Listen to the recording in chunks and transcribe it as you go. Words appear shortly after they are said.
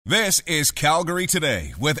This is Calgary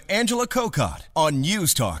Today with Angela Kokott on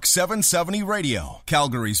News Talk 770 Radio,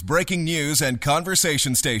 Calgary's breaking news and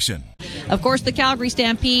conversation station. Of course, the Calgary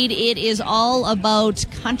Stampede, it is all about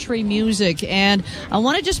country music. And I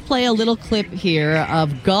want to just play a little clip here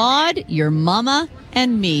of God, Your Mama,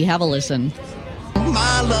 and Me. Have a listen.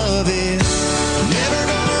 My love is never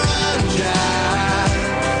gonna run dry,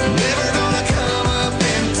 never gonna come up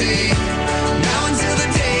empty, now until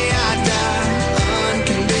the day I die,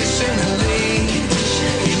 unconditionally.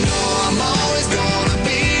 You know I'm always gonna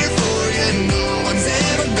be here for you, no one's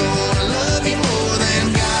ever gonna love you more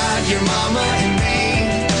than God, your mama and me,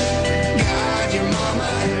 God, your mama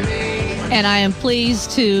and me. And I am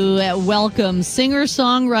pleased to welcome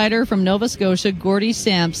singer-songwriter from Nova Scotia, Gordie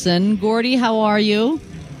Sampson. Gordie, how are you?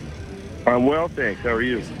 I'm well, thanks. How are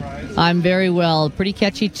you? I'm very well. Pretty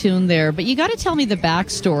catchy tune there. But you got to tell me the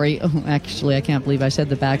backstory. Oh, actually, I can't believe I said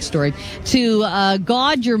the backstory. To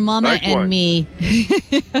God, Your Mama, nice and one. Me.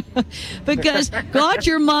 Because God,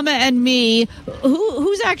 Your Mama, and Me,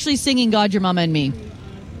 who's actually singing God, Your Mama, and Me?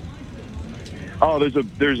 Oh, there's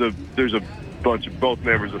a bunch of both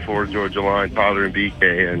members of Florida Georgia Line, Tyler and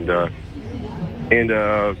BK, and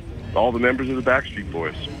all the members of the Backstreet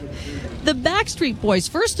Boys. The Backstreet Boys.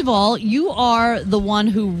 First of all, you are the one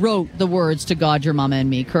who wrote the words to God, Your Mama, and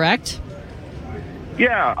Me, correct?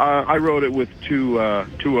 Yeah, I wrote it with two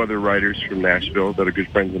other writers from Nashville that are good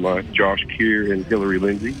friends of mine, Josh Keir and Hillary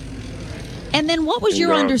Lindsay. And then what was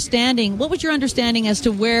your understanding? What was your understanding as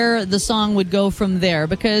to where the song would go from there?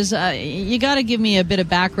 Because you got to give me a bit of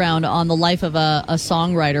background on the life of a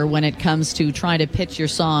songwriter when it comes to trying to pitch your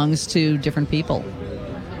songs to different people.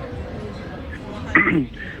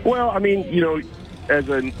 Well, I mean, you know, as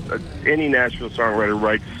any Nashville songwriter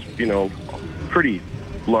writes, you know, pretty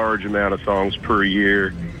large amount of songs per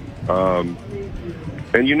year, and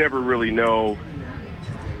you never really know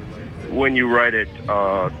when you write it.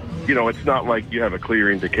 You know, it's not like you have a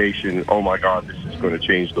clear indication, oh my God, this is going to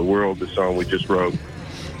change the world, the song we just wrote.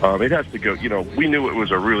 It has to go, you know, we knew it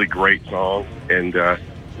was a really great song and that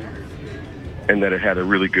it had a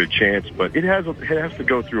really good chance, but it has to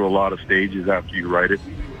go through a lot of stages after you write it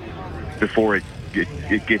before it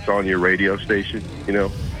gets on your radio station, you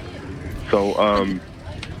know. So,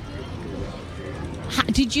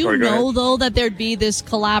 did you know, though, that there'd be this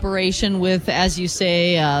collaboration with, as you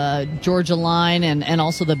say, Georgia Line and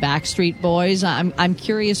also the Backstreet Boys? I'm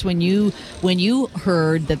curious when you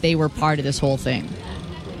heard that they were part of this whole thing.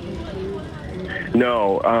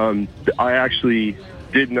 No, I actually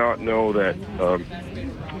did not know that.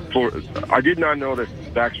 I did not know that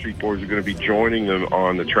Backstreet Boys were going to be joining them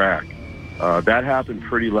on the track. That happened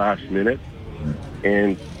pretty last minute,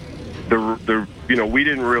 and you know, we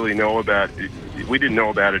didn't really know about it. We didn't know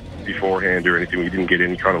about it beforehand or anything. We didn't get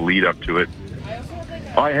any kind of lead up to it.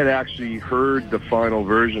 I had actually heard the final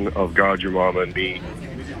version of God, Your Mama, and Me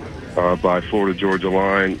by Florida Georgia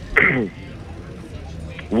Line.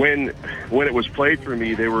 When it was played for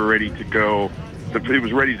me, they were ready to go. It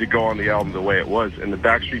was ready to go on the album the way it was, and the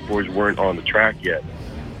Backstreet Boys weren't on the track yet.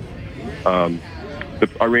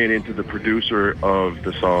 I ran into the producer of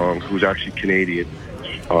the song, who's actually Canadian,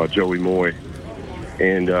 Joey Moy,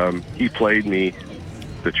 and he played me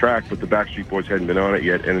the track, but the Backstreet Boys hadn't been on it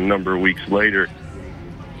yet. And a number of weeks later,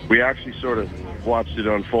 we actually sort of watched it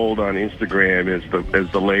unfold on Instagram as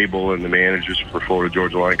the label and the managers for Florida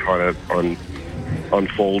Georgia Line kind of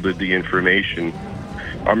unfolded the information.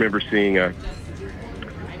 I remember seeing a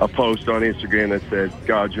post on Instagram that said,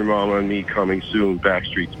 God, Your Mama, and Me coming soon,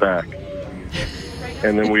 Backstreet's back.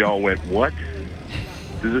 And then we all went, what?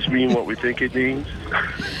 Does this mean what we think it means?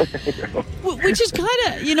 Which is kind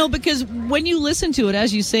of, you know, because when you listen to it,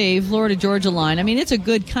 as you say, Florida Georgia Line, I mean, it's a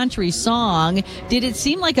good country song. Did it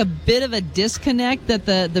seem like a bit of a disconnect that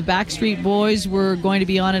the Backstreet Boys were going to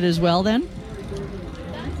be on it as well then?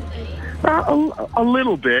 A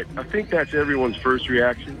little bit. I think that's everyone's first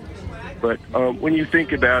reaction. But when you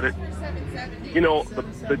think about it, you know,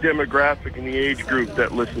 the demographic and the age group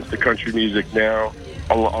that listens to country music now,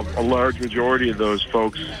 a large majority of those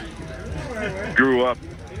folks grew up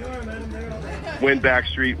when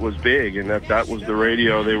Backstreet was big, and that was the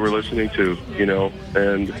radio they were listening to, you know.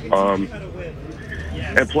 And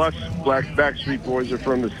plus, Backstreet Boys are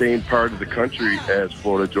from the same part of the country as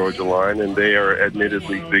Florida Georgia Line, and they are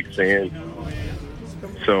admittedly big fans.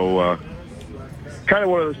 So, kind of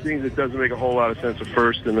one of those things that doesn't make a whole lot of sense at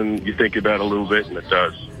first, and then you think about it a little bit, and it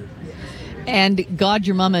does. And God,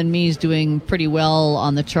 Your Mama, and Me is doing pretty well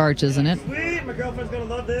on the charts, isn't it? Sweet, my girlfriend's gonna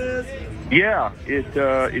love this. Yeah,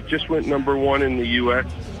 it just went number one in the U.S.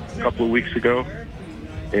 a couple of weeks ago,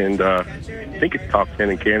 and I think it's top 10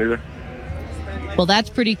 in Canada. Well, that's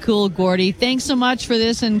pretty cool, Gordie. Thanks so much for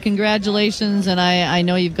this, and congratulations. And I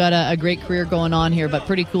know you've got a great career going on here, but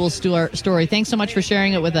pretty cool story. Thanks so much for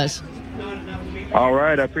sharing it with us. All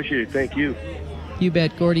right, I appreciate it. Thank you. You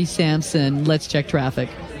bet. Gordie Sampson. Let's check traffic.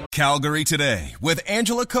 Calgary Today with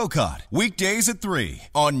Angela Kokott. Weekdays at 3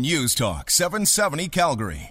 on News Talk 770 Calgary.